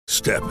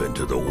Step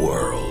into the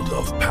world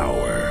of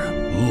power,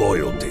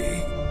 loyalty,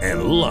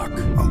 and luck.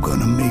 I'm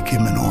gonna make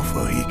him an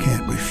offer he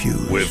can't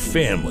refuse. With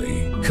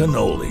family,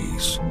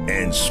 cannolis,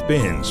 and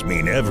spins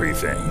mean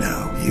everything.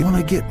 Now, you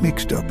wanna get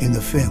mixed up in the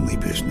family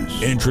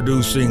business.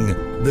 Introducing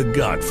The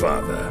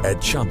Godfather at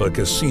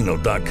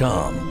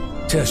ChumbaCasino.com.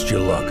 Test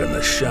your luck in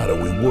the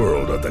shadowy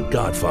world of The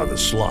Godfather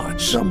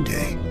slot.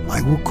 Someday,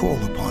 I will call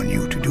upon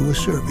you to do a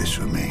service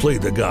for me. Play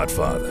The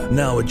Godfather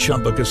now at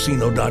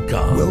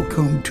ChumbaCasino.com.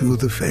 Welcome to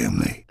the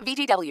family.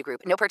 VGW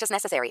Group. No purchase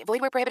necessary. Void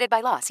where prohibited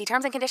by law. See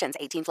terms and conditions.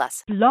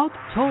 18+. Blog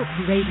Talk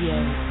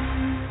Radio.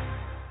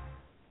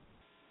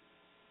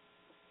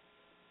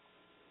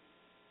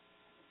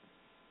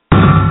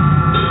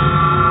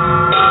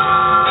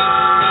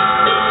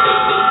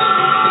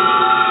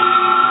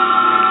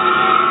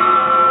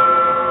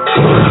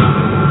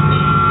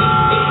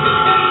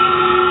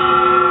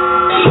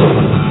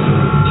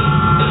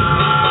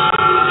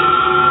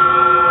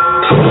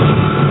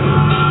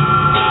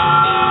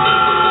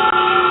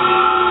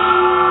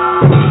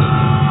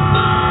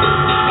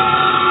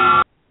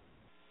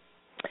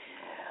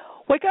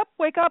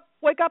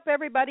 Wake up,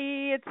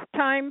 everybody. It's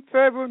time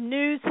for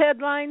news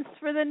headlines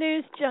for the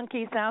news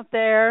junkies out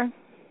there.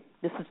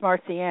 This is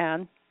Marcy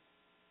Ann.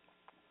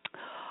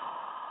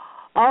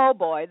 Oh,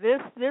 boy,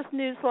 this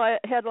news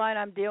headline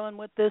I'm dealing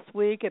with this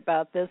week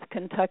about this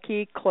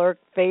Kentucky clerk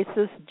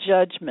faces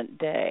Judgment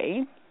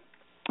Day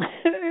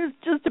is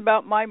just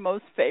about my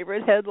most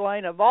favorite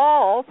headline of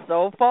all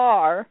so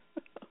far.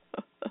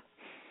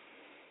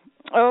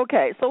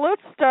 Okay, so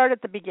let's start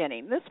at the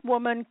beginning. This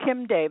woman,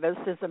 Kim Davis,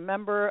 is a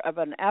member of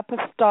an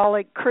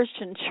apostolic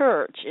Christian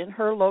church in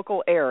her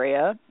local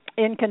area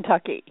in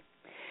Kentucky.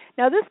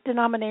 Now, this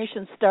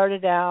denomination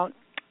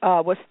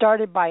was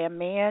started by a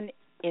man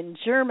in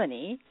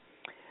Germany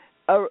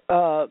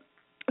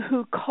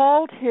who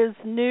called his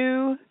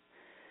new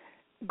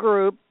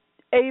group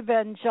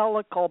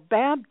Evangelical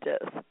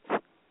Baptists.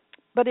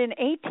 But in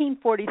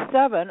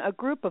 1847, a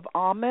group of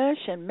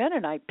Amish and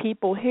Mennonite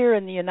people here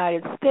in the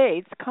United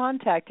States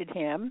contacted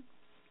him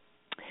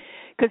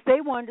because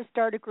they wanted to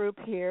start a group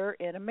here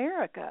in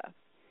America.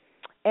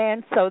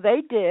 And so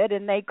they did,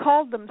 and they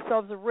called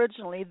themselves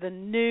originally the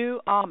New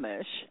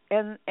Amish,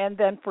 and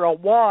then for a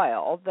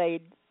while they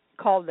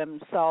called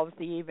themselves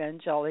the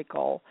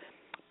Evangelical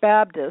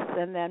Baptists,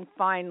 and then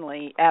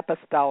finally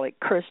Apostolic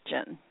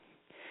Christian.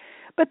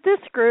 But this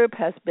group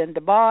has been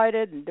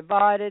divided and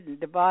divided and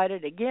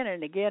divided again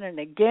and again and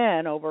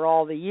again over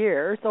all the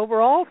years,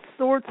 over all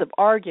sorts of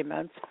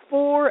arguments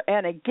for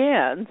and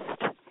against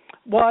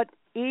what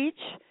each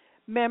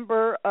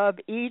member of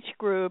each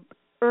group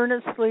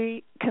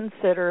earnestly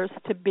considers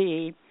to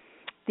be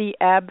the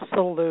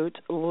absolute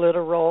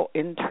literal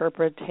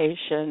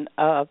interpretation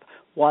of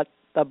what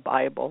the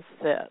Bible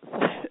says.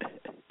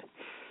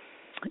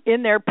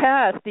 In their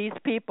past, these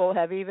people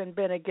have even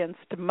been against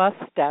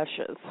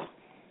mustaches.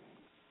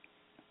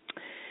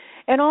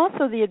 And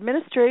also, the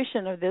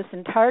administration of this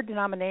entire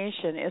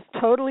denomination is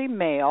totally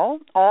male.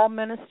 All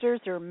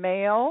ministers are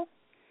male.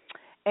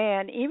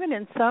 And even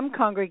in some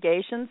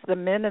congregations, the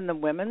men and the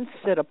women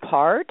sit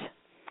apart.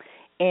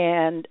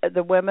 And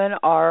the women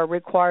are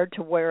required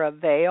to wear a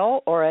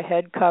veil or a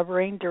head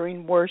covering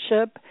during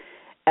worship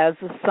as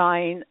a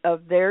sign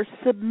of their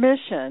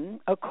submission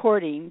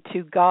according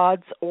to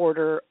God's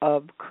order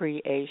of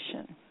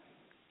creation.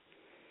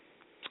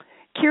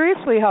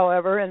 Curiously,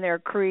 however, in their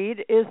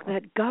creed is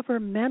that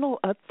governmental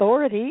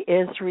authority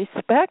is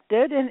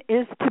respected and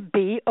is to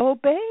be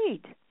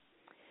obeyed.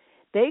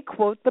 They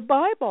quote the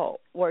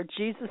Bible, where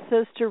Jesus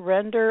says to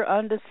render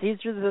unto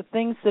Caesar the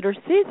things that are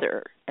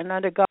Caesar, and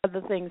unto God the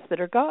things that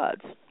are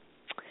God's.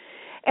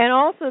 And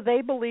also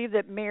they believe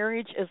that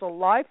marriage is a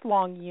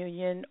lifelong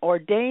union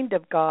ordained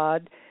of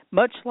God,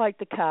 much like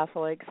the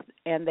Catholics,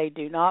 and they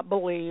do not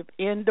believe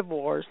in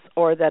divorce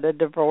or that a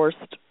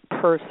divorced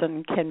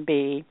person can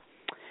be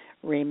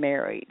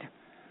remarried.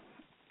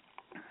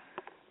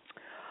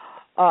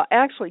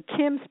 Actually,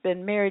 Kim's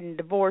been married and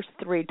divorced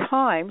 3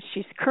 times.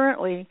 She's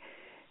currently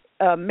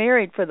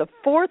married for the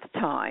 4th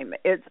time.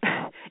 It's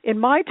in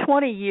my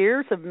 20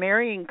 years of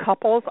marrying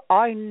couples,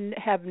 I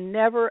have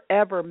never,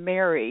 ever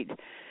married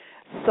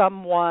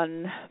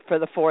someone for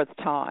the 4th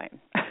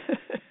time.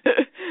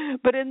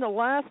 But in the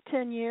last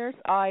 10 years,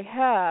 I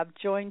have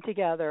joined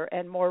together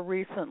and more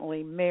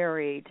recently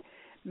married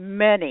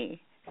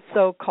many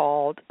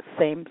so-called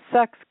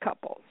same-sex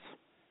couples.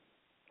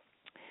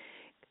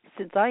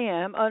 Since I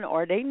am an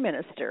ordained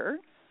minister,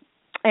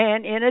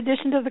 and in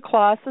addition to the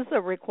classes that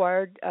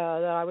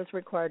I was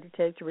required to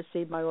take to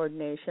receive my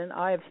ordination,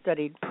 I have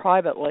studied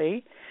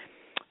privately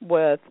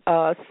with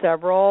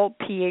several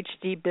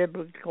PhD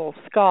biblical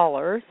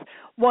scholars,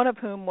 one of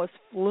whom was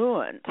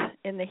fluent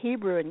in the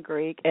Hebrew and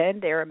Greek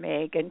and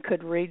Aramaic and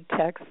could read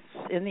texts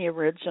in the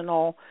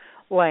original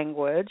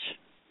language.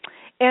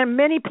 And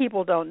many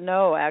people don't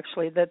know,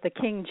 actually, that the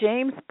King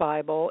James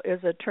Bible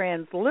is a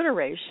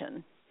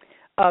transliteration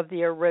of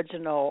the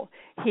original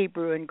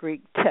Hebrew and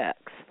Greek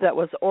text that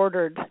was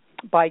ordered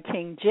by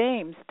King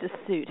James to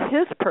suit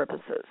his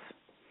purposes.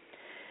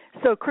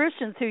 So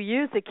Christians who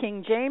use the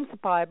King James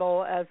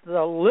Bible as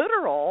the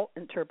literal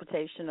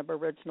interpretation of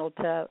original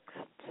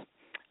texts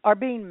are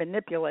being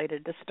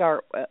manipulated to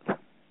start with.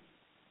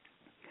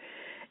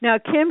 Now,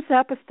 Kim's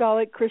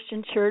Apostolic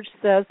Christian Church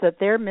says that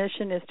their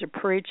mission is to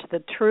preach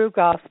the true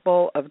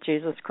gospel of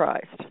Jesus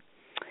Christ.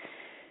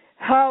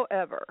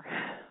 However,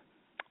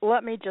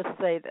 let me just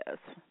say this.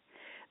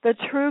 The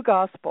true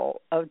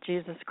gospel of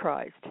Jesus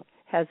Christ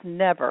has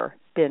never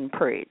been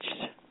preached.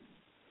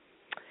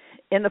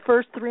 In the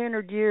first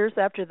 300 years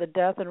after the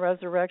death and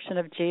resurrection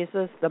of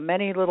Jesus, the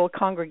many little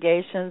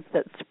congregations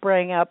that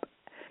sprang up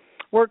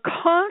were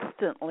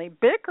constantly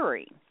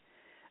bickering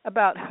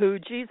about who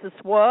Jesus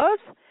was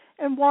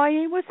and why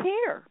he was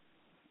here.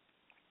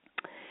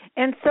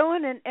 And so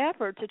in an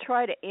effort to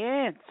try to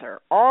answer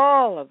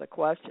all of the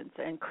questions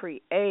and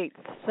create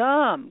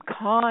some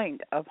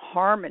kind of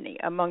harmony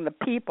among the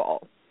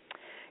people,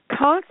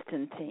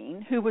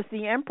 Constantine, who was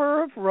the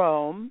emperor of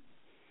Rome,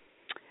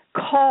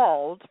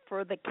 called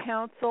for the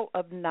Council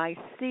of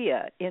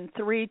Nicaea in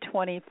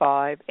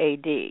 325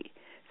 AD.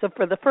 So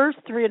for the first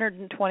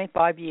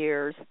 325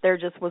 years, there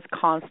just was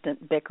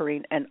constant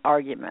bickering and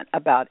argument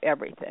about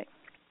everything.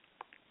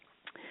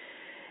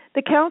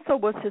 The council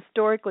was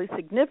historically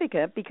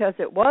significant because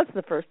it was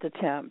the first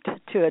attempt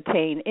to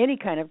attain any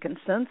kind of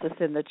consensus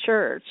in the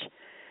church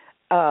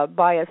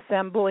by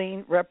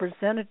assembling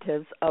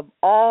representatives of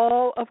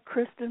all of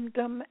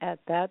Christendom at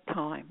that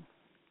time.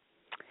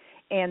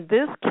 And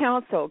this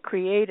council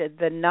created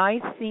the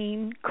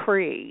Nicene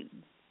Creed,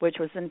 which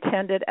was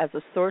intended as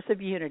a source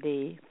of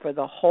unity for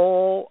the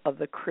whole of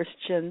the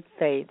Christian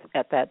faith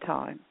at that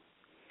time.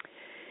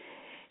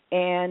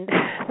 And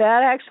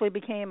that actually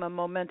became a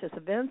momentous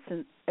event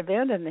in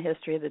the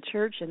history of the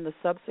church and the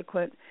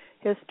subsequent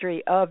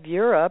history of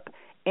Europe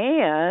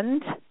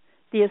and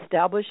the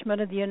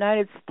establishment of the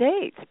United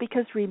States.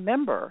 Because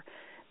remember,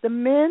 the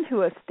men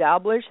who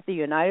established the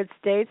United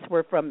States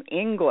were from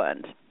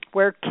England,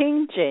 where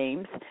King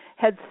James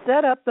had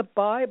set up the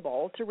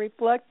Bible to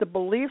reflect the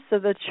beliefs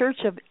of the Church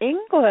of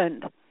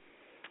England,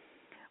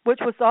 which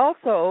was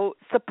also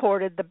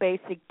supported the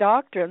basic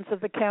doctrines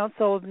of the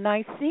Council of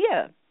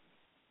Nicaea.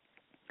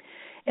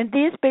 And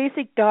these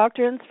basic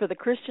doctrines for the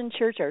Christian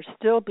church are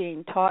still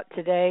being taught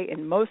today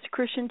in most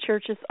Christian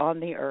churches on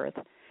the earth.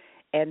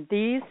 And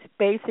these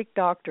basic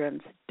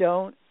doctrines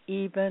don't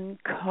even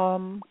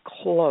come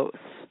close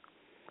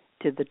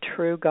to the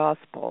true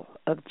gospel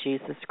of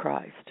Jesus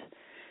Christ.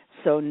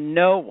 So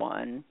no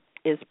one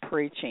is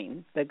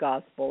preaching the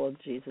gospel of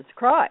Jesus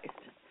Christ.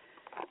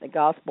 The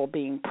gospel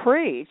being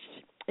preached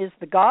is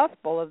the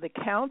gospel of the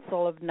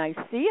Council of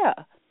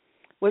Nicaea,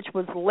 which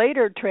was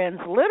later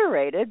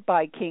transliterated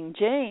by King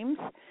James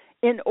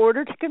in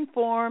order to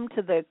conform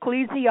to the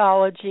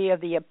ecclesiology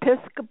of the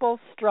episcopal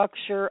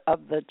structure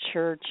of the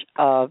Church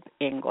of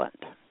England.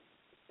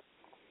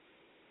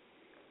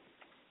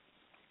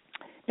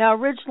 Now,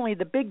 originally,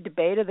 the big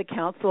debate of the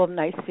Council of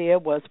Nicaea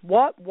was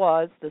what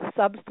was the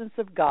substance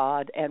of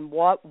God and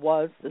what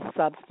was the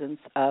substance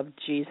of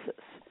Jesus.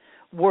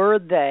 Were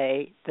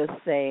they the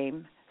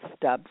same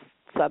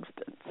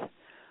substance?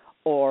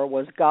 Or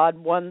was God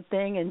one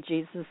thing and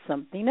Jesus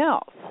something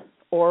else?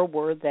 Or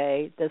were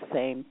they the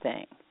same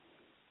thing?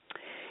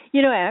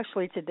 You know,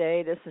 actually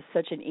today this is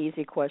such an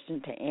easy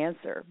question to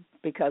answer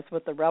because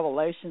with the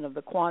revelation of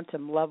the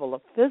quantum level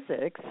of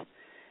physics,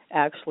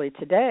 actually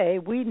today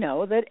we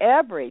know that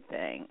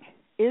everything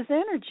is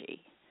energy.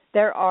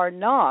 There are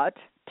not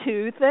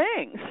two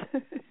things.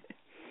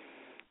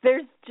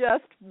 There's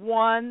just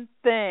one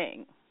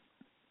thing,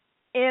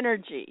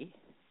 energy.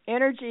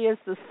 Energy is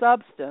the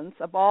substance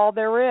of all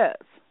there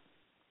is.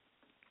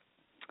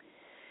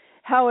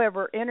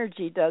 However,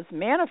 energy does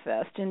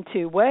manifest in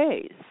two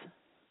ways,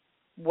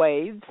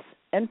 waves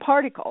and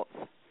particles.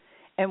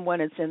 And when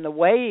it's in the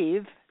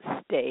wave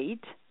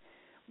state,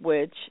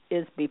 which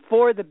is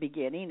before the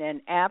beginning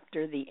and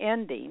after the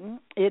ending,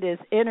 it is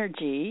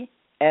energy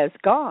as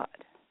God.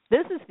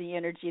 This is the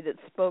energy that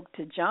spoke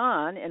to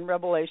John in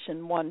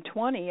Revelation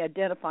 1:20,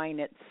 identifying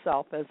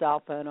itself as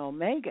Alpha and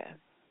Omega.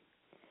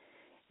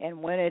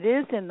 And when it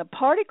is in the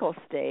particle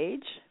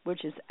stage,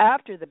 which is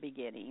after the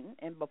beginning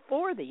and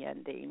before the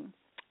ending,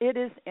 it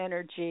is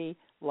energy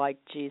like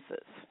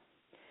Jesus.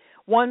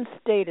 One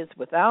state is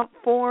without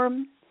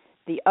form,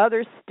 the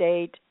other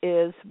state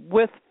is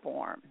with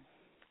form.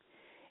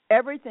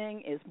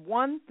 Everything is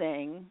one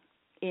thing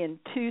in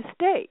two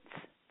states,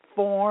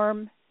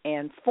 form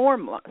and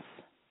formless.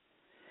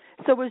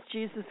 So was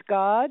Jesus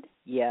God?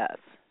 Yes,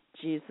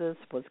 Jesus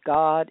was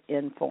God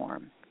in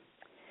form.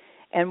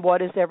 And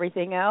what is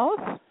everything else?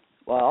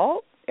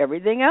 Well,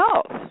 everything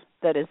else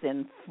that is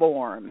in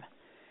form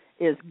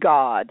is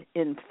God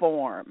in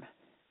form.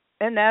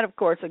 And that, of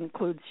course,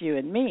 includes you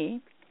and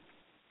me.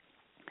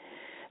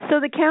 So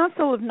the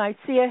Council of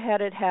Nicaea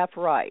had it half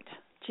right.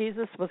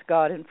 Jesus was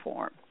God in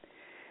form.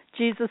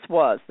 Jesus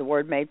was the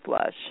Word made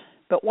flesh.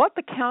 But what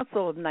the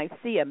Council of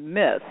Nicaea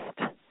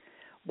missed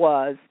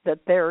was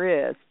that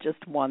there is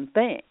just one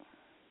thing,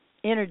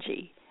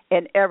 energy.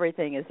 And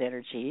everything is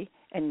energy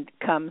and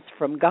comes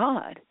from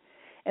God.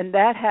 And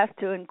that has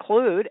to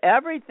include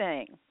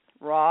everything,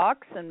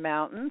 rocks and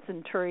mountains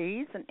and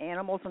trees and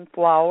animals and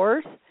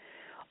flowers,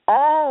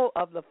 all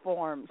of the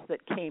forms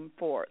that came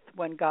forth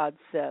when God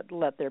said,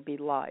 "Let there be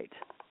light."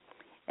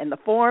 And the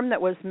form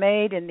that was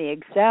made in the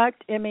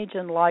exact image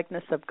and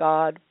likeness of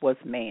God was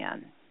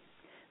man.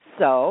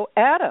 So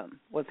Adam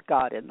was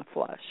God in the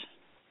flesh.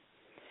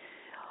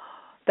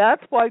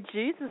 That's why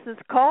Jesus is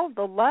called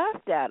the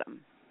last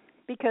Adam,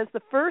 because the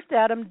first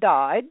Adam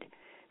died.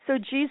 So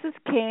Jesus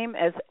came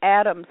as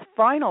Adam's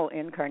final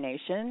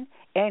incarnation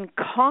and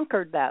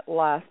conquered that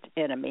last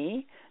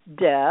enemy,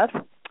 death,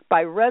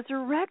 by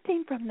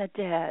resurrecting from the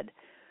dead,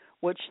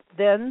 which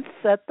then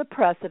set the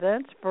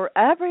precedent for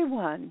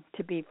everyone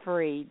to be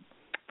freed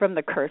from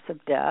the curse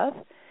of death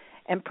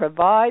and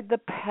provide the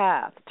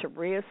path to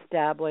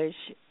reestablish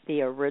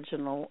the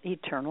original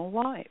eternal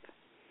life.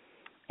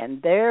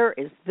 And there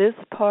is this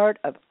part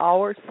of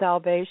our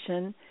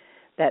salvation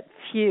that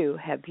few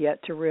have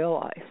yet to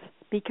realize,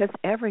 because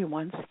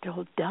everyone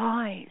still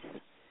dies.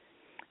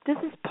 This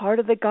is part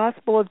of the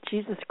gospel of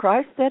Jesus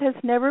Christ that has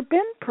never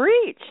been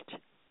preached.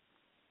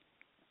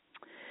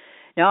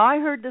 Now, I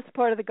heard this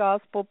part of the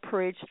gospel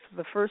preached for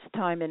the first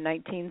time in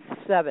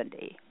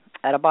 1970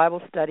 at a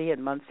Bible study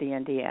in Muncie,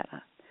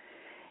 Indiana.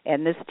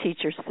 And this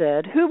teacher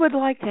said, "Who would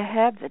like to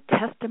have the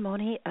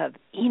testimony of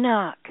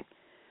Enoch?"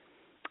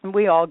 And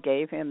we all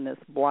gave him this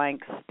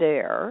blank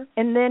stare.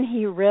 And then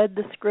he read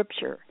the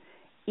scripture.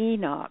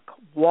 Enoch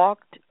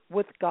walked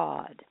with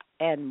God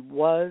and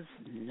was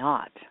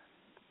not.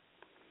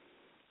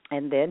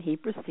 And then he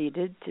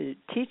proceeded to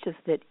teach us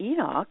that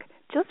Enoch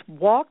just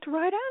walked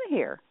right out of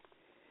here.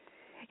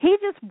 He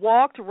just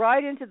walked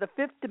right into the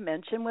fifth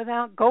dimension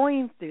without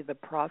going through the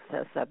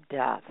process of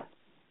death.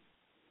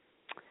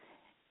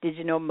 Did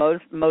you know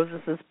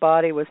Moses'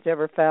 body was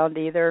never found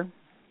either?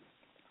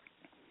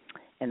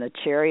 And the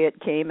chariot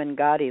came and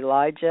got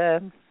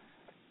Elijah.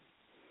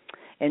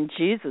 And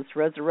Jesus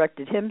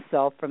resurrected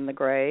himself from the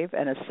grave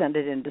and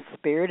ascended into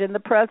spirit in the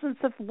presence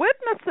of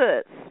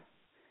witnesses.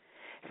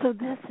 So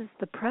this is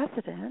the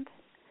precedent.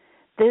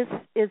 This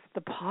is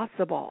the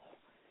possible.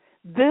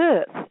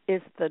 This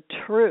is the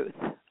truth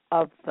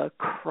of the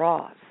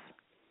cross.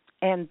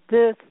 And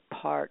this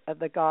part of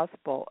the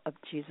gospel of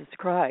Jesus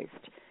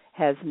Christ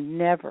has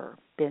never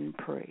been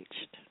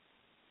preached.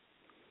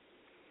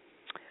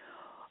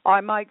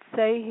 I might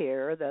say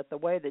here that the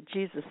way that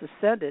Jesus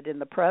ascended in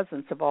the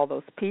presence of all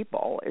those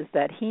people is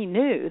that he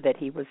knew that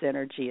he was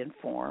energy and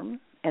form,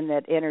 and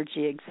that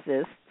energy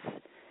exists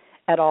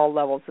at all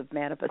levels of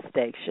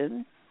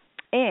manifestation,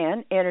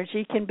 and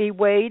energy can be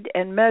weighed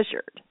and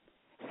measured.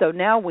 So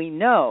now we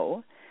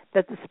know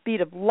that the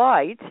speed of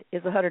light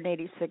is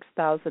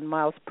 186,000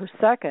 miles per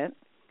second.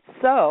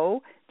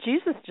 So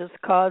Jesus just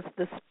caused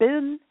the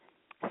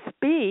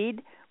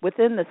speed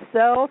within the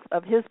cells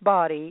of his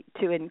body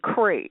to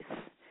increase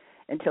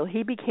until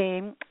he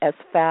became as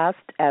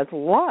fast as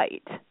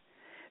light.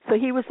 So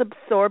he was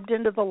absorbed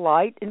into the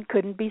light and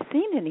couldn't be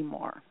seen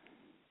anymore.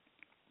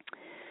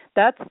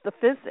 That's the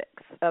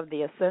physics of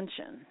the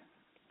ascension.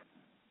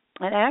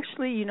 And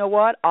actually, you know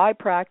what? I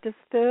practice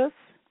this.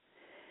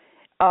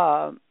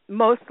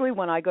 Mostly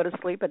when I go to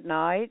sleep at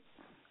night,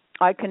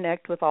 I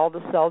connect with all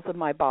the cells of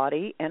my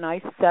body, and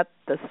I set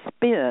the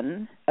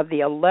spin of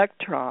the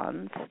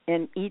electrons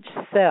in each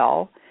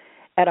cell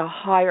at a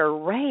higher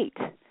rate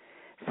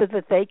so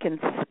that they can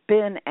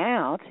spin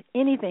out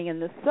anything in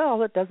the cell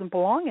that doesn't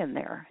belong in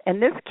there.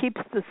 And this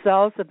keeps the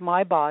cells of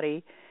my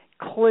body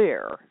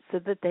clear so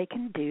that they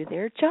can do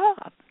their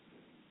job.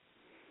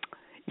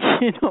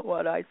 You know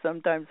what? I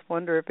sometimes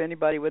wonder if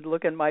anybody would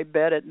look in my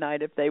bed at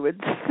night if they would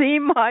see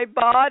my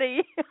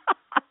body.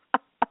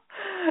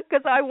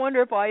 Because I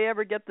wonder if I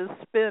ever get the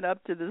spin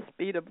up to the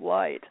speed of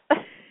light.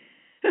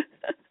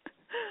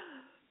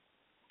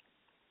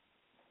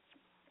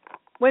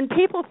 When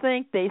people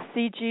think they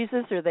see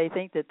Jesus or they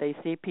think that they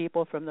see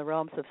people from the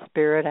realms of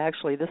spirit,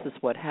 actually this is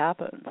what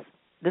happens.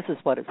 This is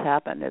what has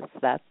happened, is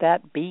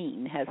that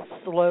being has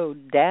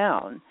slowed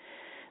down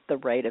the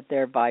rate of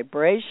their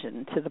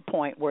vibration to the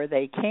point where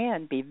they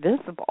can be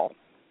visible.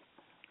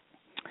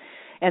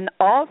 And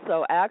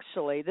also,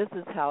 actually, this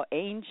is how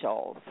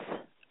angels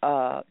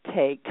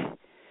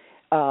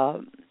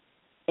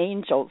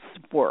angels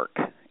work.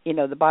 You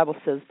know, the Bible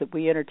says that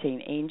we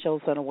entertain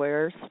angels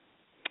unawares.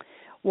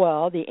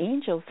 Well, the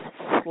angels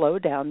slow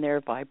down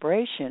their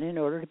vibration in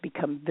order to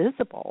become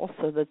visible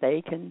so that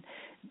they can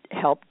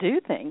help do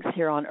things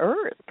here on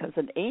earth. Because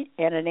an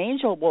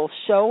angel will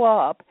show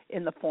up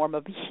in the form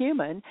of a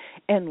human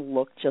and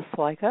look just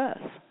like us.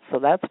 So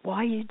that's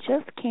why you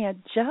just can't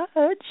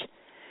judge.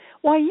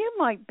 Why, you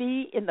might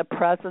be in the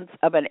presence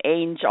of an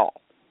angel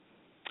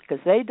because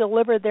they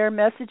deliver their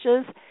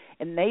messages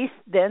and they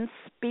then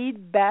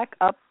speed back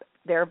up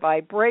their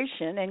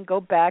vibration and go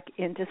back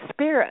into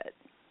spirit.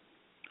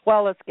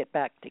 Well, let's get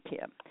back to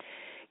Kim.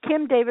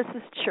 Kim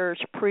Davis's church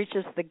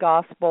preaches the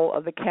gospel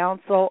of the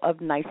Council of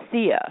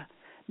Nicaea,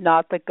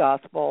 not the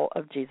gospel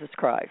of Jesus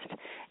Christ.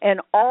 And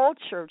all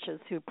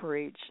churches who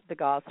preach the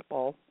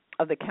gospel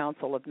of the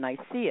Council of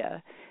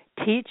Nicaea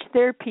teach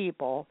their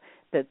people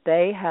that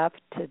they have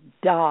to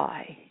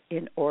die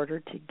in order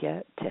to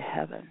get to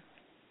heaven.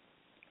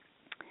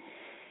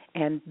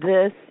 And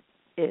this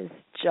is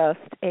just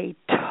a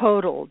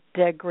total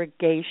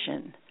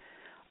degradation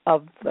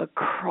of the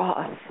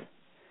cross.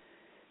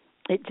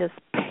 It just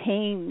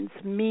pains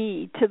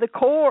me to the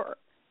core.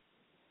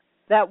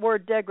 That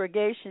word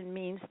degradation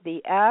means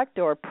the act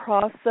or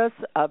process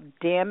of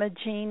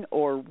damaging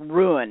or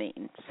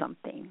ruining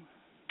something.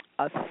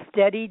 A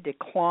steady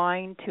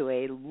decline to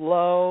a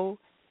low,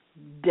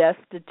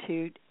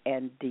 destitute,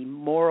 and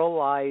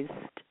demoralized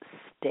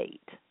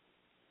state.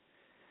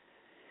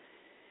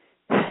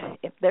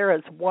 If there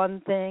is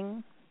one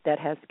thing that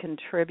has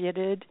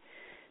contributed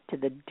to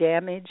the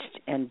damaged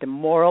and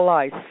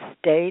demoralized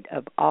state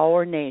of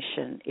our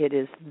nation, it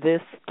is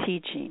this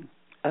teaching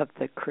of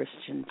the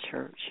Christian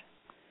church.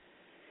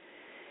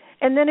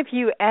 And then if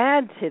you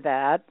add to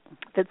that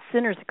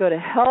sinners go to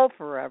hell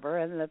forever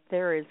and that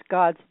there is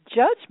God's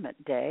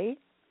judgment day,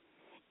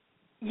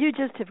 you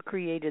just have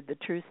created the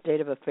true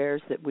state of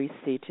affairs that we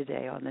see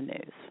today on the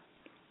news.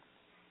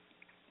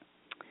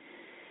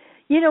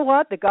 You know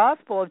what? The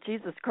gospel of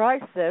Jesus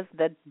Christ says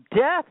that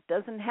death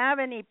doesn't have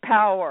any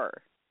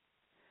power,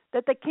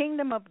 that the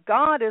kingdom of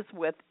God is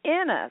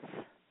within us,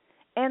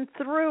 and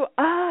through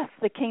us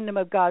the kingdom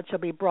of God shall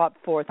be brought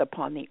forth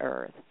upon the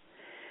earth.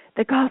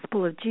 The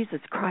gospel of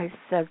Jesus Christ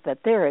says that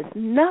there is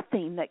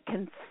nothing that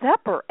can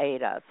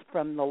separate us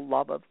from the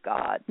love of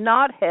God.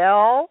 Not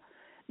hell,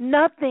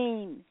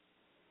 nothing.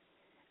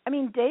 I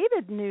mean,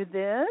 David knew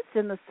this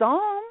in the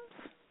Psalms.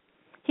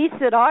 He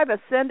said, I've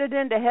ascended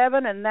into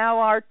heaven and thou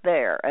art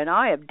there, and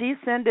I have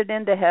descended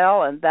into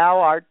hell and thou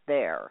art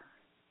there.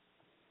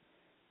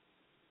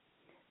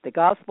 The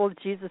gospel of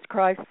Jesus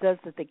Christ says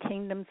that the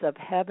kingdoms of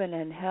heaven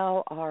and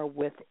hell are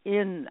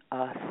within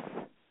us.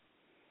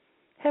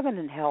 Heaven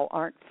and hell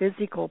aren't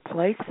physical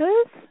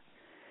places.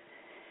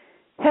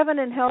 Heaven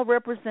and hell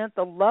represent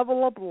the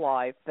level of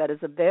life that is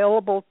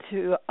available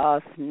to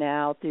us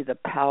now through the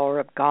power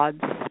of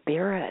God's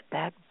Spirit,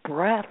 that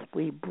breath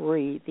we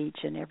breathe each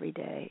and every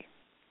day.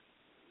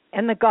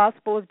 And the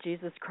gospel of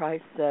Jesus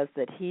Christ says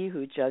that he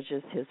who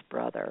judges his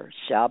brother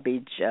shall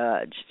be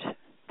judged,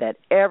 that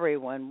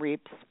everyone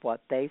reaps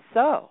what they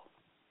sow.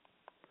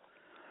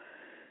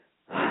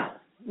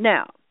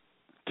 Now,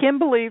 Kim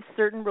believes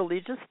certain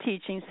religious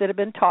teachings that have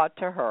been taught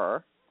to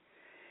her,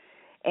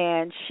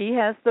 and she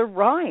has the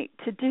right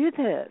to do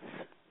this.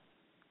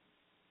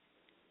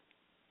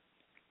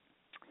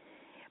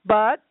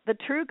 But the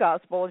true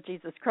gospel of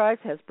Jesus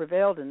Christ has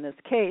prevailed in this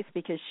case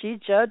because she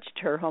judged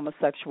her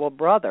homosexual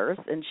brothers,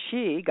 and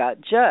she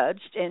got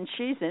judged, and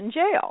she's in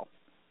jail.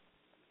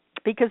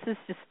 Because it's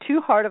just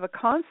too hard of a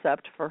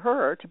concept for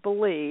her to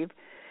believe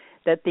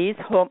that these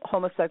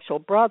homosexual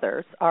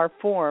brothers are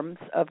forms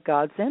of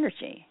God's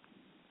energy.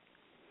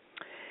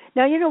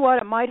 Now, you know what?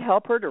 It might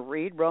help her to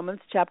read Romans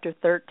chapter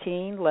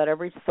 13, let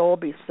every soul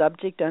be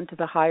subject unto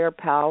the higher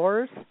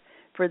powers,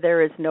 for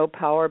there is no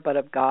power but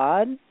of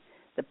God.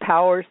 The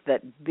powers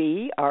that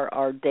be are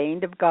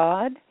ordained of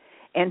God,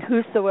 and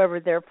whosoever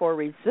therefore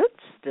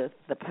resisteth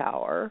the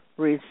power,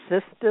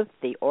 resisteth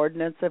the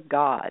ordinance of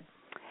God.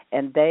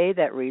 And they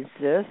that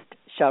resist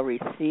shall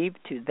receive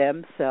to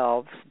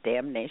themselves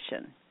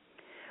damnation.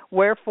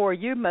 Wherefore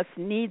you must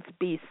needs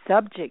be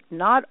subject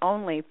not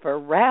only for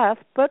wrath,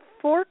 but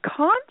for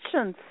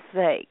conscience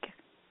sake.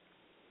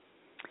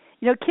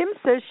 You know, Kim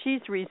says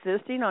she's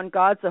resisting on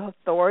God's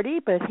authority,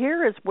 but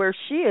here is where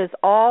she is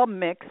all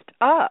mixed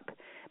up.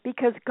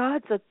 Because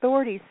God's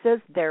authority says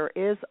there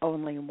is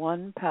only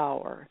one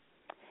power,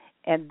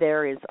 and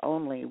there is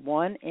only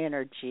one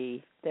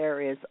energy, there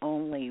is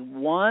only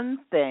one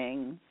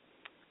thing,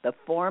 the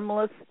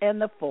formless and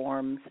the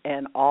forms,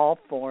 and all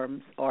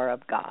forms are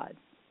of God.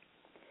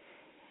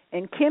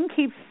 And Kim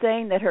keeps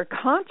saying that her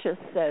conscience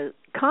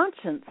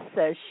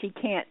says she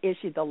can't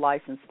issue the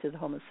license to the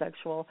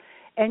homosexual,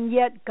 and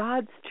yet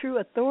God's true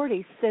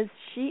authority says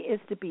she is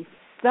to be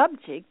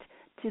subject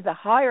to the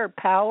higher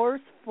powers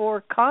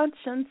for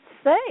conscience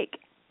sake.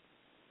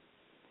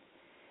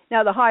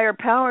 Now, the higher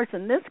powers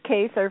in this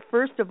case are,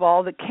 first of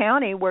all, the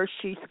county where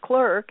she's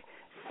clerk,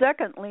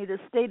 secondly, the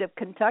state of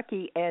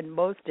Kentucky, and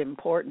most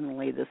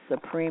importantly, the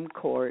Supreme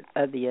Court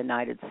of the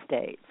United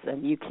States.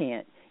 And you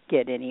can't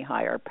get any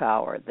higher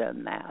power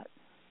than that.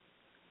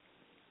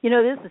 You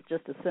know, this is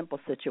just a simple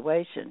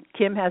situation.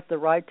 Kim has the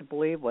right to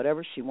believe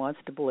whatever she wants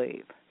to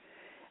believe.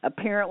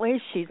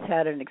 Apparently, she's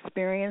had an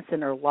experience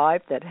in her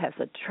life that has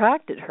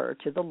attracted her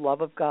to the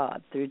love of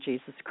God through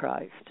Jesus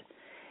Christ.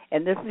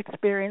 And this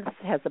experience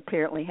has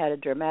apparently had a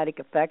dramatic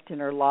effect in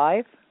her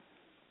life,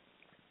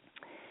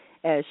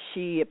 as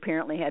she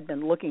apparently had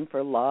been looking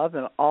for love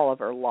in all of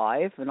her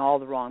life in all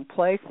the wrong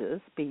places,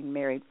 being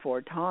married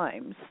 4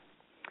 times.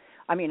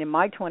 I mean, in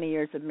my 20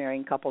 years of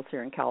marrying couples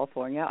here in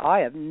California, I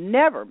have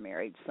never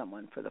married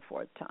someone for the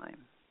 4th time.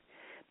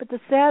 But the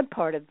sad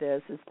part of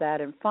this is that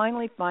in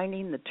finally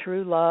finding the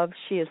true love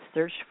she has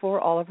searched for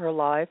all of her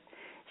life,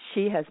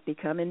 she has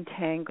become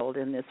entangled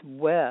in this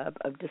web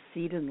of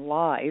deceit and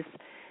lies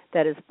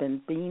that has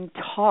been being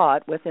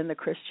taught within the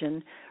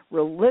Christian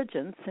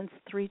religion since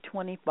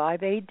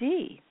 325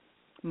 A.D.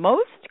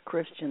 Most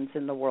Christians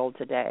in the world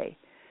today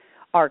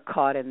are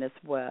caught in this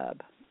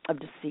web of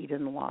deceit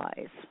and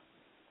lies.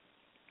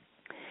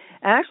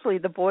 Actually,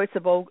 the voice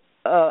of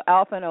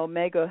Alpha and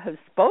Omega, who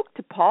spoke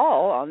to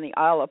Paul on the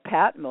Isle of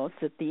Patmos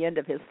at the end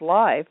of his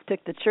life,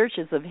 took the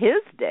churches of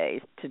his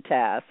day to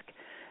task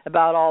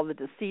about all the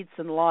deceits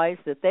and lies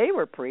that they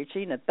were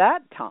preaching at that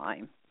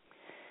time.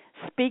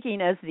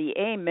 Speaking as the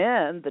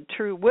Amen, the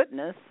true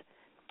witness,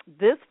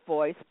 this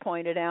voice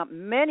pointed out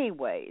many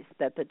ways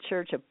that the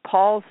church of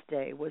Paul's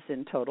day was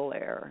in total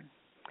error.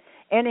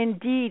 And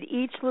indeed,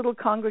 each little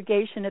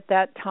congregation at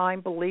that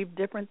time believed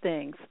different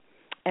things.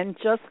 And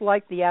just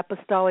like the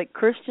apostolic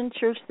Christian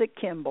church that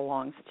Kim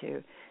belongs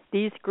to,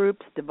 these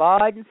groups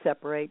divide and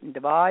separate and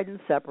divide and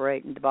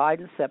separate and divide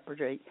and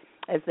separate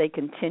as they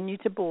continue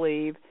to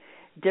believe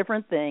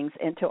different things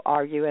and to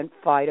argue and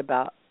fight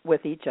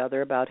with each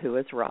other about who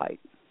is right.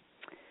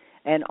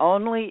 And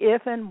only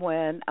if and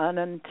when and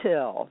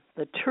until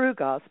the true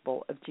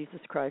gospel of Jesus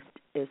Christ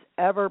is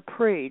ever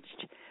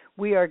preached,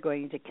 we are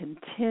going to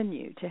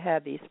continue to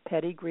have these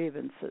petty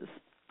grievances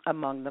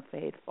among the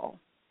faithful.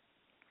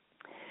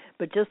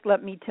 But just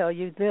let me tell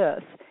you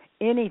this,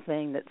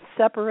 anything that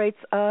separates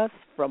us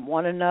from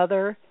one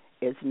another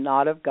is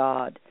not of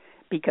God,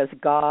 because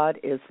God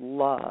is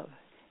love.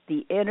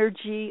 The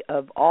energy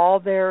of all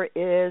there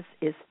is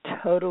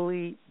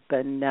totally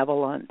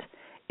benevolent.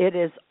 It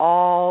is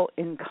all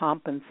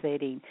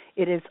incompensating.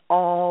 It is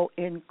all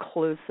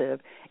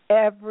inclusive.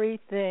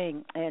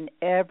 Everything and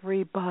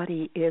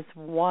everybody is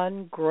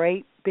one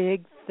great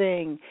big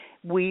thing.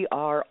 We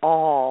are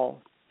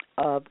all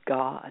of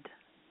God.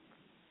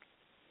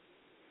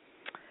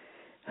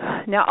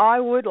 Now, I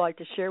would like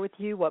to share with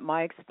you what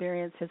my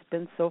experience has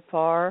been so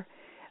far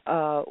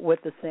with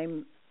the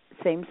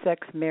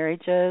same-sex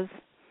marriages.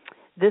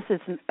 This is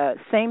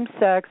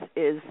same-sex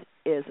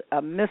is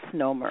a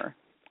misnomer.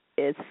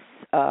 It's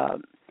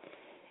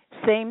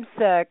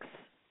same-sex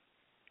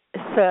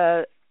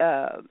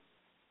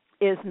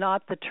is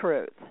not the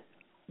truth.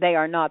 They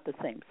are not the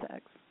same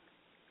sex.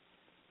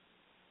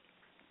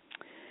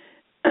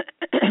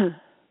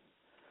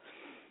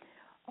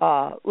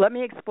 Let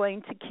me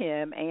explain to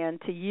Kim and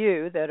to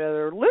you that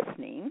are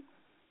listening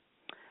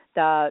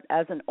that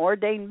as an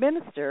ordained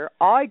minister,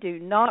 I do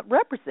not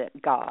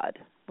represent God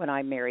when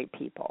I marry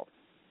people.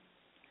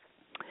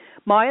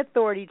 My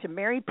authority to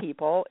marry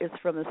people is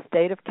from the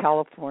state of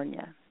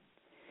California.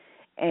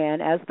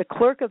 And as the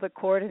clerk of the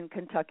court in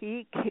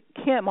Kentucky,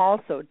 Kim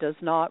also does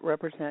not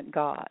represent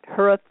God.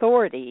 Her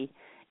authority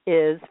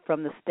is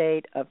from the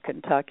state of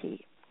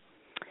Kentucky.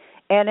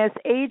 And as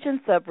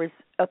agents of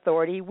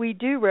authority, we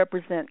do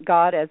represent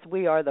God as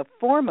we are the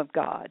form of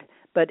God.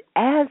 But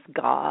as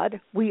God,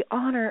 we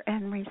honor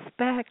and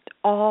respect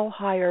all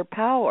higher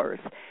powers,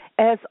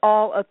 as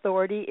all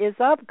authority is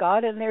of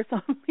God, and there's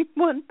only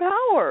one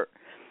power.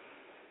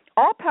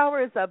 All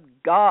power is of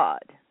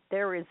God.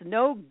 There is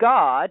no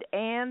God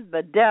and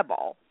the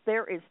devil.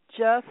 There is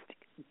just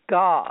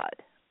God.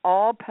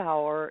 All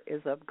power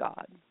is of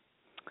God.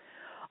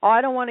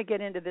 I don't want to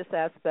get into this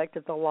aspect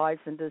of the lies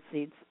and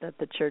deceits that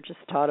the church has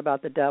taught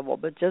about the devil,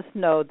 but just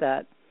know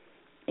that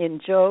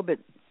in Job it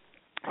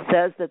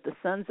says that the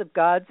sons of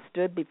God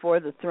stood before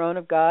the throne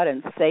of God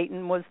and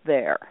Satan was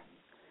there.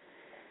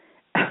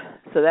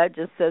 So that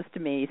just says to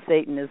me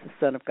Satan is the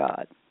son of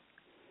God.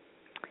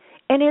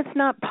 And it's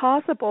not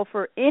possible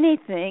for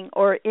anything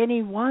or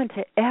anyone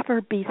to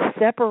ever be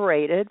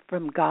separated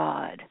from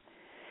God.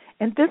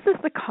 And this is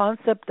the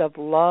concept of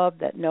love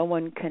that no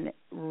one can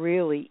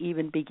really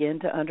even begin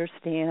to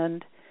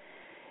understand.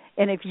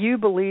 And if you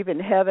believe in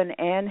heaven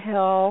and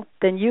hell,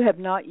 then you have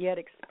not yet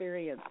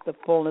experienced the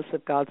fullness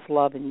of God's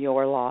love in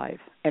your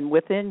life. And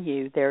within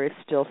you, there is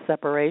still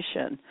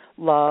separation,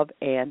 love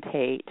and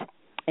hate.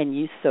 And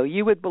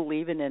you would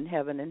believe in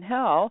heaven and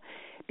hell,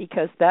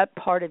 because that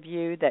part of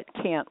you that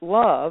can't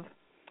love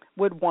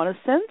would want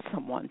to send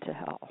someone to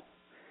hell.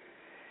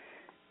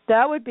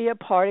 That would be a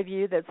part of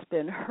you that's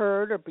been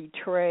hurt or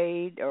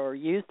betrayed or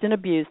used and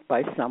abused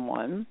by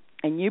someone,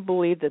 and you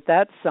believe that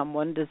that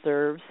someone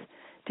deserves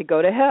to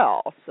go to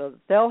hell, so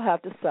they'll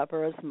have to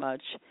suffer as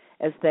much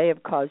as they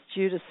have caused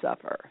you to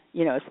suffer.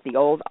 You know, it's the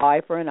old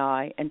eye for an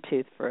eye and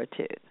tooth for a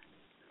tooth.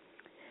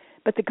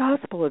 But the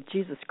gospel of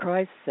Jesus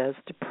Christ says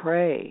to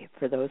pray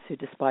for those who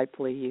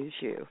despitefully use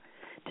you,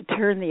 to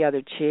turn the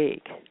other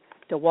cheek,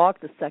 to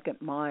walk the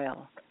second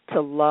mile, to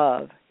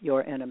love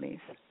your enemies.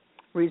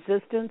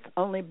 Resistance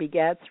only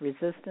begets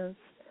resistance.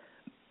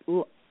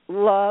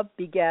 Love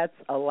begets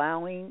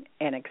allowing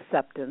and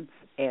acceptance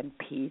and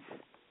peace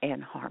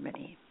and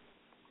harmony.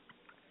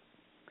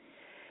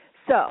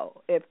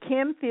 So, if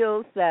Kim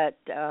feels that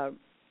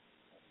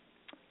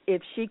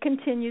if she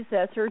continues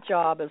as her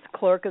job as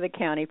clerk of the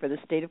county for the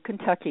state of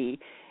Kentucky,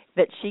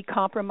 that she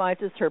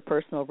compromises her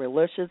personal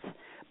religious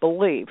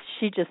beliefs,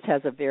 she just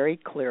has a very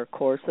clear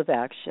course of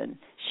action.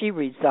 She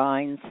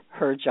resigns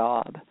her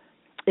job.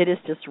 It is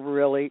just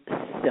really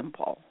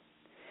simple.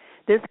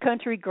 This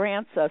country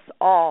grants us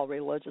all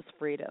religious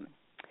freedom,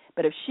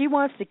 But if she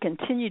wants to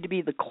continue to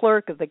be the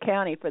clerk of the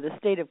county for the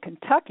state of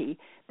Kentucky,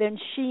 then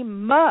she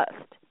must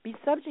be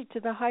subject to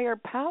the higher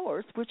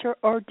powers which are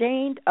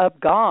ordained of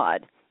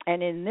God,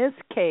 and in this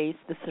case,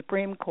 the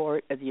Supreme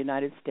Court of the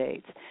United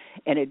States.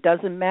 And it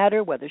doesn't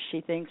matter whether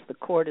she thinks the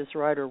court is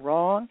right or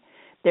wrong.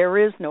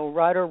 There is no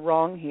right or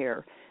wrong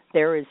here.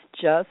 There is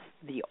just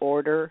the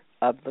order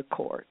of the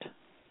court.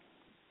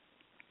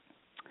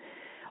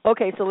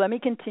 Okay, so let me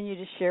continue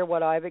to share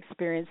what I've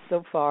experienced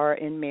so far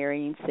in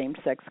marrying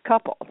same-sex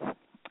couples.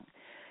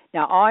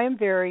 Now, I am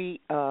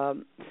very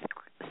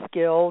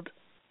skilled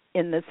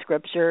in the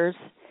scriptures.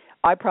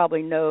 I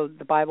probably know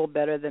the Bible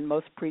better than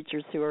most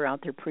preachers who are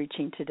out there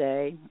preaching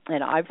today,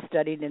 and I've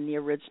studied in the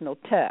original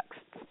texts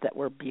that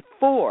were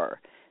before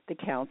the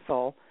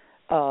Council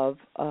of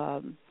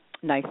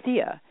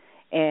Nicaea.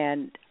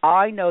 And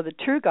I know the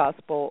true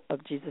gospel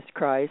of Jesus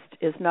Christ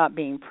is not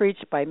being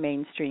preached by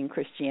mainstream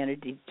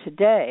Christianity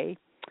today,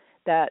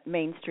 that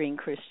mainstream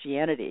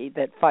Christianity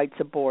that fights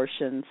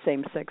abortion,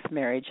 same-sex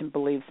marriage, and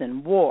believes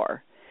in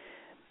war.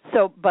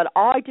 So, but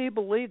I do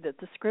believe that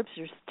the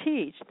scriptures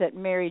teach that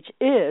marriage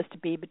is to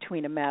be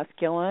between a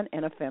masculine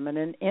and a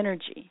feminine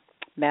energy,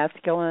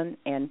 masculine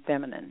and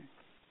feminine.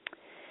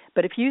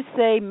 But if you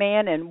say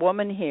man and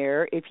woman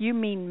here, if you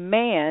mean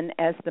man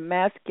as the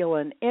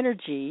masculine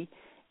energy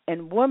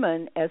and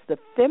woman as the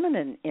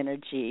feminine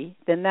energy,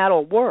 then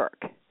that'll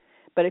work.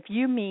 But if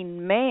you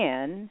mean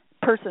man,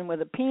 person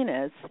with a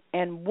penis,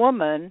 and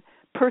woman,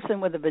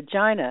 person with a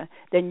vagina,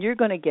 then you're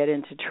going to get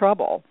into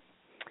trouble.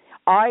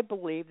 I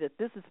believe that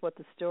this is what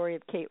the story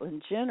of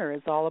Caitlyn Jenner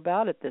is all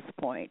about at this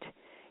point.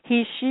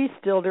 She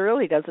still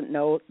really doesn't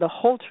know the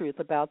whole truth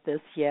about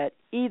this yet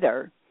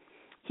either.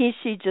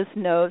 She just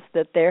knows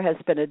that there has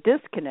been a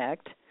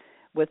disconnect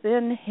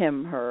within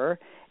her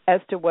as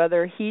to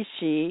whether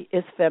she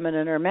is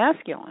feminine or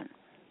masculine.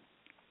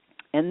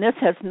 And this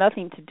has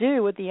nothing to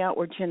do with the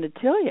outward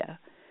genitalia.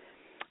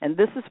 And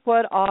this is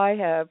what I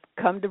have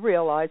come to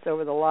realize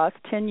over the last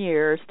 10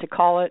 years. To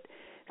call it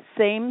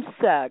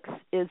same-sex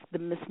is the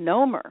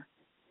misnomer.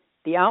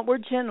 The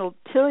outward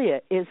genitalia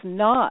is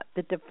not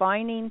the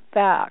defining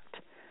fact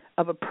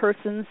of a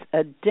person's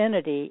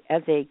identity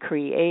as a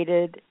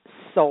created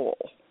soul.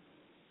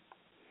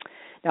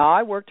 Now,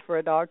 I worked for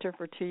a doctor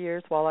for 2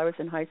 years while I was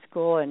in high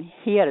school, and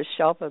he had a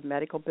shelf of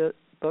medical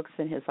books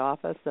in his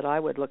office that I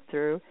would look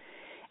through,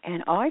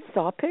 and I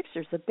saw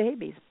pictures of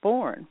babies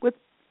born with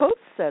both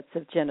sets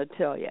of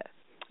genitalia.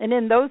 And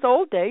in those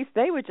old days,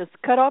 they would just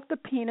cut off the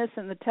penis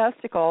and the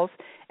testicles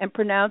and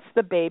pronounce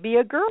the baby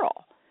a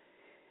girl.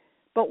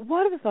 But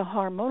what if the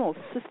hormonal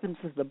systems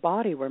of the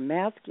body were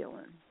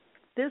masculine?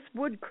 This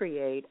would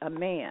create a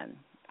man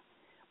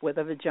with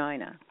a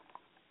vagina.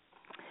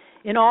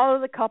 In all of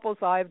the couples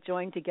I've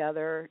joined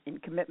together in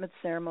commitment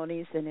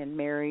ceremonies and in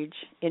marriage,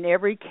 in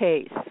every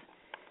case,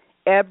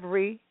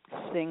 every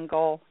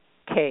single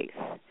case,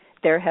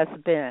 there has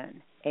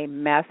been a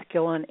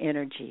masculine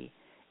energy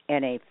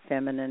and a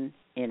feminine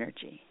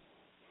energy.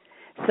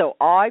 So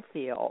I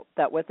feel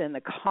that within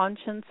the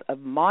conscience of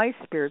my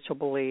spiritual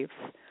beliefs,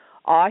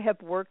 I have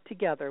worked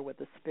together with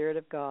the Spirit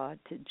of God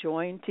to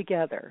join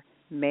together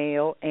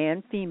male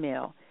and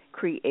female,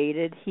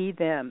 created he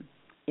them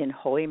in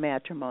holy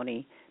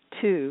matrimony,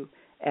 two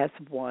as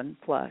one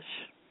flesh.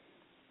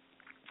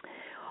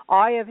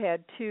 I have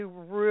had two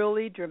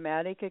really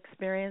dramatic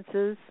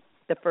experiences.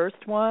 The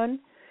first one,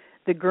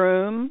 the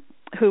groom,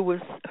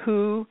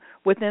 who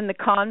within the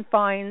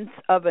confines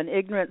of an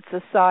ignorant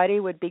society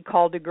would be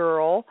called a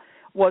girl,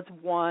 was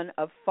one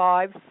of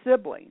 5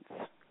 siblings.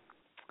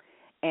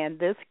 And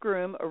this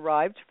groom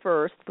arrived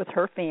first with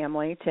her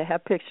family to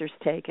have pictures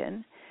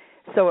taken.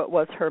 So it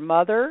was her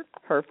mother,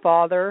 her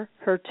father,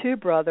 her 2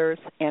 brothers,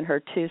 and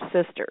her 2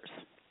 sisters.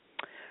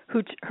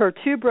 Her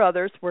 2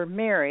 brothers were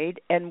married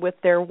and with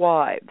their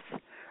wives.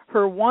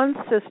 Her one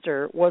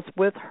sister was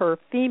with her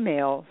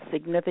female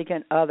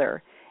significant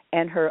other,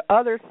 and her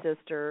other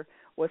sister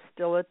was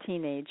still a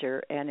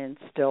teenager and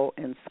still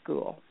in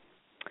school.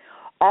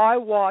 I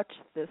watched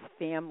this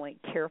family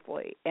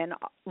carefully, and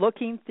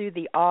looking through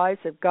the eyes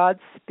of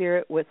God's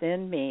Spirit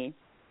within me,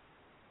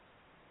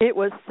 it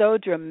was so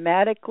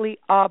dramatically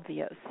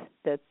obvious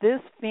that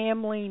this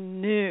family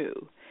knew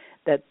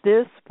that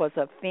this was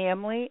a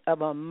family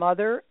of a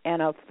mother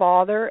and a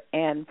father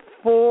and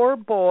 4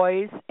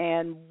 boys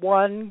and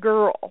 1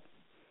 girl.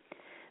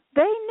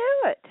 They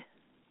knew it.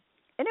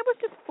 And it was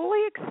just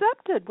fully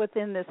accepted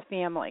within this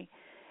family.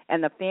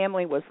 And the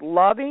family was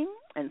loving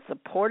and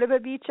supportive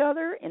of each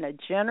other in a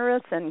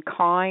generous and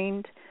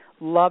kind,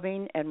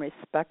 loving and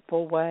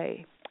respectful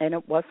way. And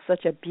it was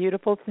such a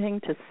beautiful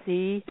thing to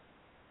see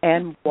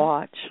and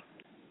watch.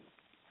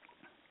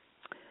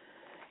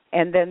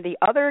 And then the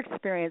other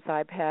experience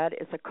I've had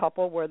is a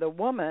couple where the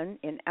woman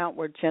in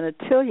outward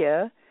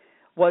genitalia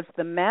was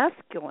the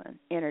masculine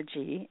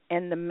energy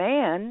and the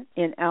man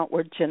in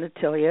outward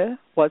genitalia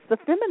was the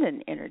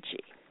feminine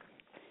energy.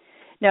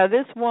 Now,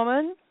 this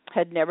woman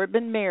had never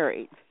been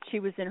married. She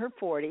was in her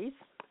 40s,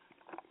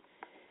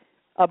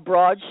 a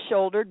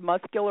broad-shouldered,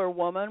 muscular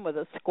woman with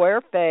a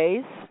square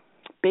face,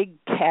 big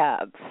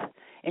calves.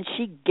 and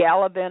she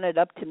gallivanted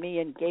up to me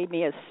and gave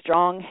me a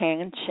strong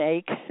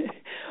handshake,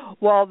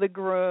 while the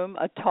groom,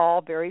 a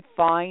tall, very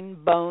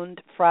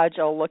fine-boned,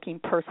 fragile-looking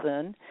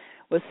person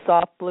with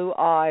soft blue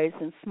eyes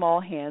and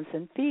small hands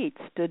and feet,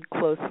 stood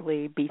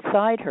closely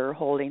beside her,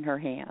 holding her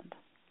hand.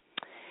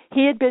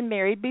 He had been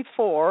married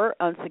before,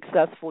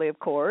 unsuccessfully, of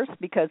course,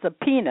 because a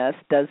penis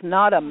does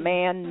not a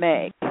man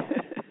make.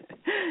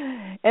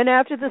 And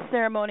after the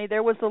ceremony,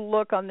 there was a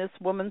look on this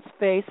woman's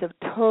face of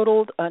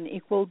total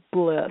unequaled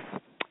bliss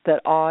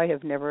that I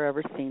have never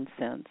ever seen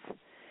since.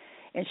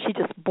 And she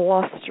just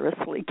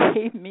blusterously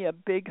gave me a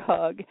big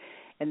hug,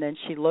 and then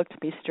she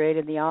looked me straight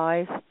in the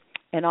eyes,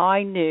 and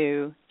I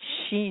knew,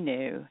 she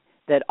knew,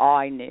 that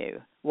I knew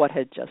what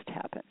had just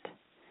happened.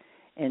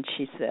 And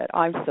she said,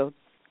 "I'm so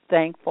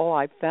thankful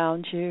I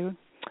found you.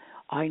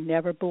 I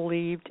never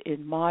believed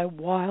in my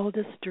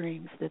wildest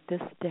dreams that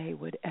this day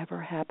would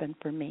ever happen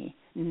for me.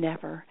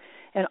 Never.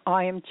 And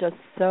I am just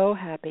so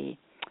happy.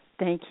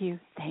 Thank you,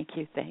 thank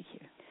you, thank you."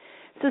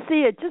 So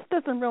see, it just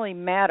doesn't really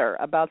matter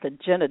about the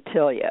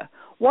genitalia.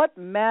 What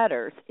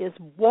matters is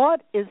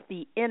what is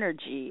the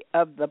energy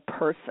of the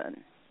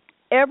person.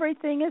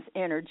 Everything is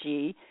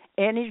energy.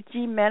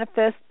 Energy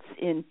manifests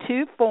in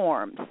two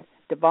forms,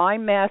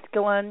 divine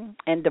masculine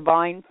and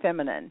divine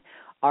feminine.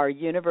 Our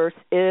universe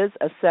is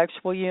a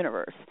sexual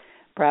universe.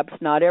 Perhaps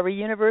not every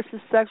universe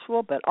is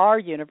sexual, but our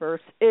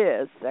universe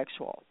is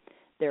sexual.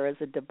 There is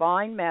a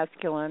divine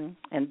masculine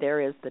and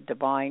there is the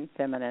divine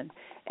feminine.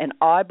 And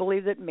I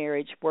believe that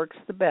marriage works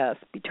the best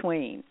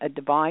between a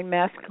divine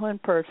masculine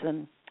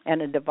person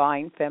and a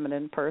divine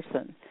feminine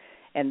person.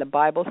 And the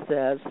Bible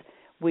says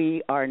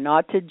we are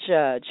not to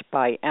judge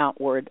by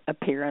outward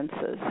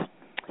appearances.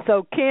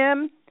 So,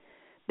 Kim,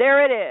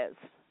 there it is.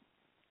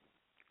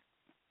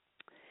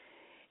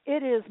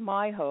 It is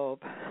my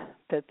hope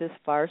that this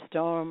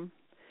firestorm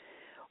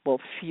will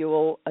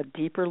fuel a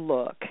deeper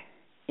look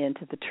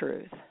into the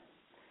truth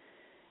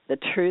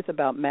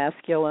about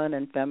masculine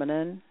and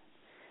feminine,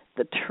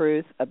 the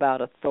truth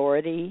about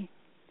authority,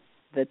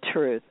 the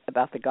truth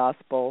about the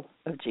gospel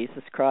of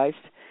Jesus Christ,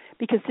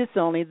 because it's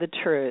only the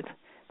truth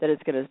that is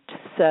going to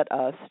set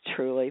us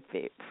truly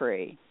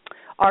free.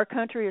 Our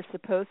country is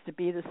supposed to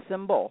be the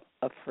symbol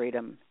of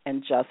freedom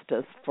and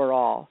justice for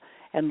all,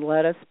 and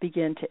let us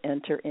begin to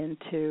enter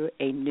into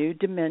a new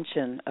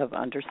dimension of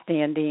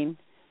understanding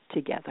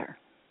together.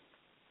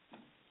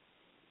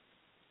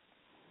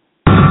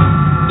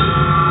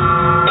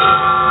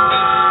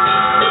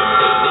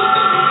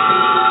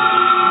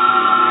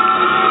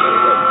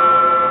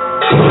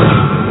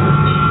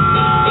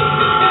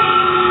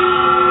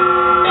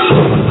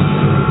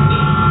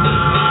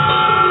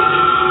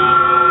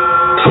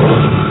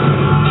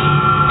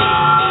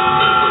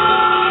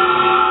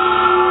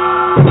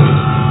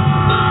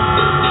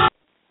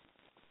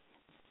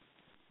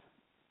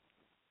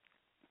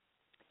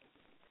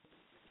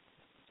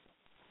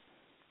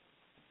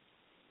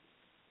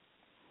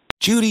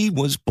 Judy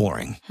was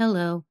boring.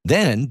 Hello.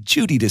 Then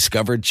Judy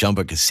discovered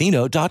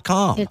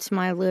ChumbaCasino.com. It's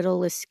my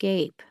little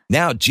escape.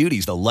 Now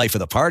Judy's the life of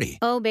the party.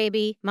 Oh,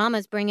 baby,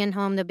 mama's bringing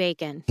home the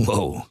bacon.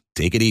 Whoa,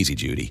 take it easy,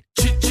 Judy.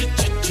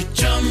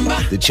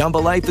 The Chumba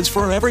life is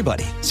for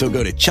everybody. So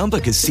go to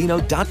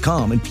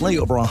ChumbaCasino.com and play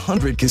over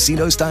 100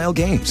 casino-style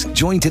games.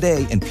 Join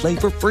today and play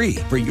for free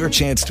for your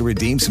chance to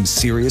redeem some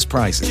serious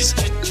prizes.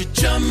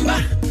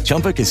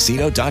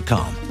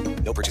 ChumbaCasino.com.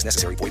 No purchase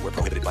necessary. Void where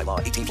prohibited by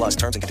law. 18 plus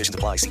terms and conditions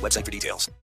apply. See website for details.